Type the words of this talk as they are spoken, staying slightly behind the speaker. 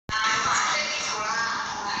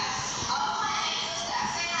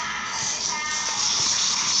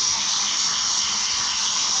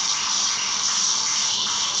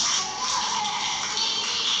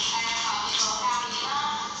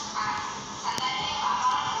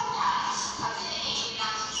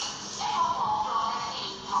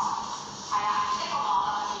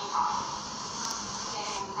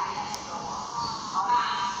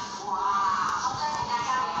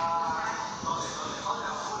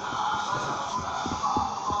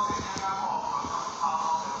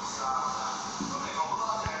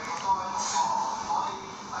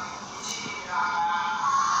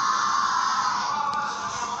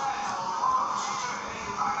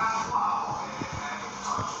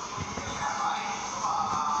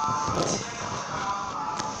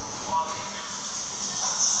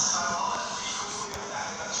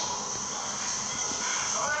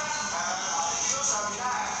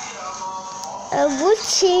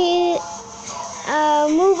Which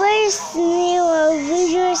movies new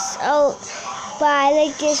videos old, but I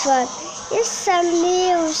like this one. It's 7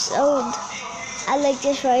 years old. I like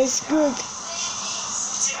this one. It's good.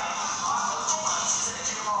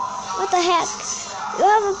 What the heck? You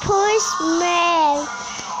have a policeman,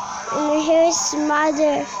 and here's his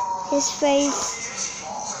mother. His face.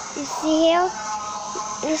 You see here?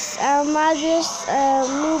 It's our mother's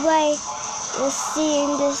movie. You see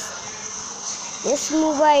in this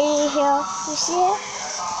movie here. You see it?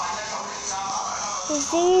 You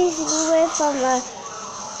see this movie from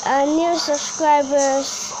new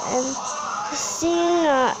subscribers, and seeing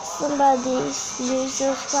somebody's new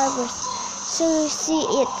subscribers. So you see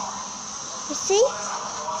it. You see?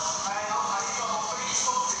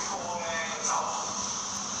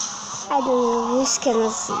 I don't know, which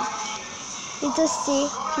cannot see. You just see,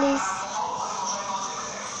 please.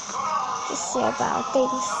 Just say about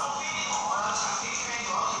things.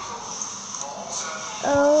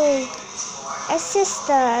 Oh,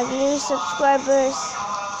 sister, new subscribers.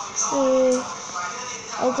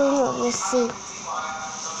 I don't know, let's see.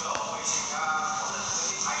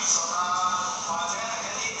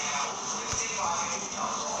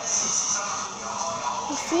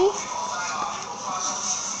 You see?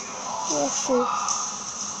 Let's see.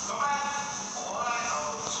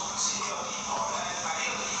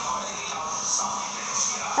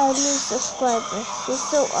 Our new subscribers. She's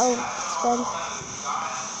so old. Then.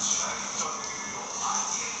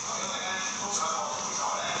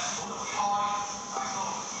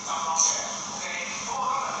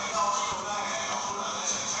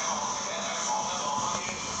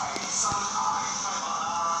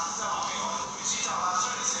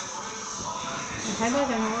 Thấy多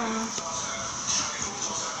就好啊！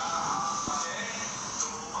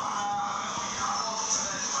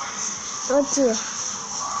我知。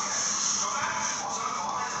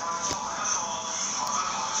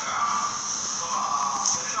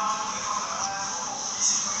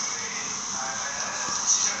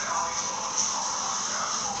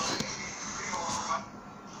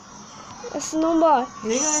Snowball。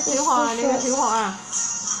你個小學啊？你個小學啊？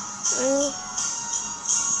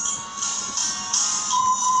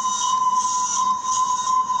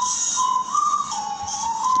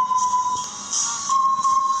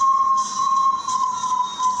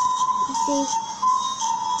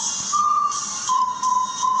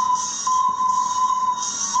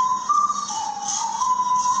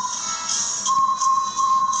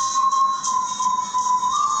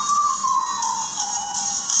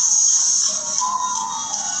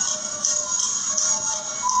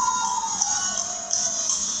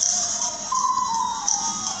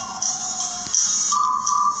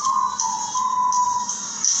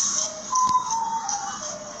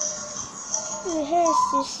你还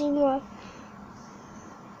实习吗？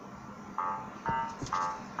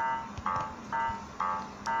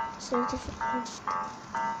谁的？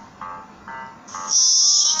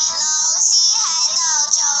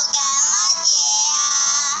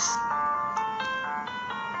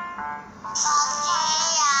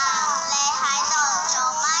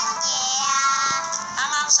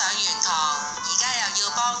上完堂，而家又要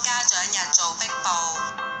幫家長日做壁報。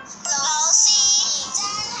老師真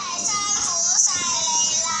係辛苦晒你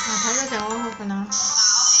啦！睇咗就好好瞓啦。我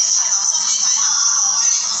哋一齊頭先啲題目學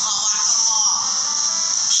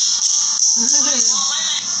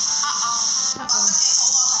埋同學玩同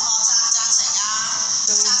學贊唔贊成啊？贊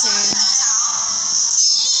成舉手。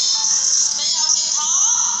咦？你又食糖？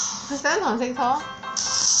佢上堂食糖。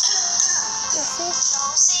老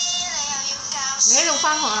師，你又要教書。你喺度返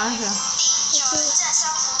學啊？其實。真係辛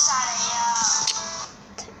苦晒你啊！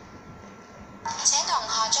請同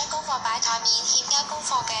學將功課擺台面，欠交功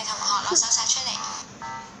課嘅同學攞手寫出嚟。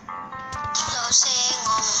老師，我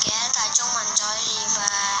唔記得帶中文作業啊！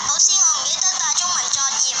老師，我唔記得帶中文作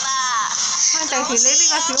業啊！第時你呢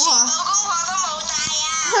個小學。全部功課都冇帶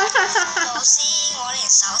啊！老師，我連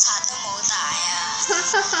手冊都冇帶啊！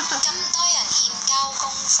咁多人欠交功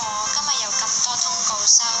課，今日又咁多通告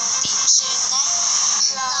收，點算呢？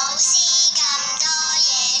老師咁多嘢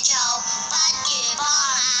做，不如幫下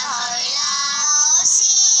佢啦！老師，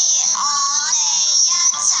我哋一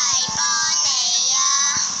齊幫你啊！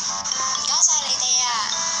唔該晒你哋啊！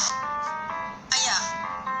哎呀！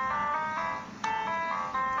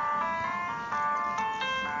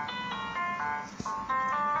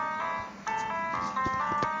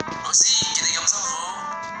老師，見你咁辛苦，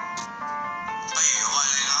不如我餵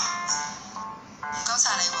你啦！唔該晒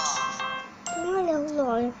你喎。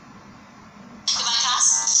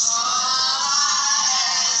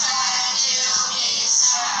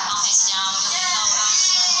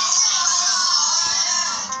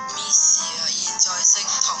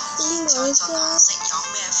在進行式有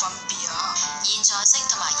咩分別啊？現在式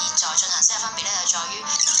同埋現在進行式嘅分別咧，就在於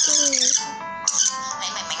你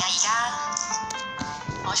明唔明啊？而家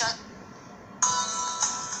我再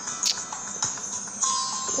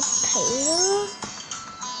睇咯。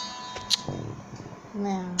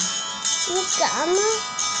咩啊？你揀啦。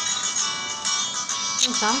我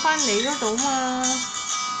揀翻你嗰度嘛。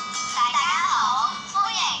大家好，歡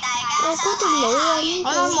迎大家我嗰度冇啊，呢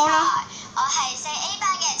好啦冇啦。我係4A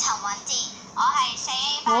班嘅陳韻哲，我係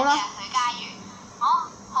4A 班冇啦嘅許嘉瑜，我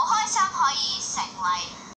好開心可以成為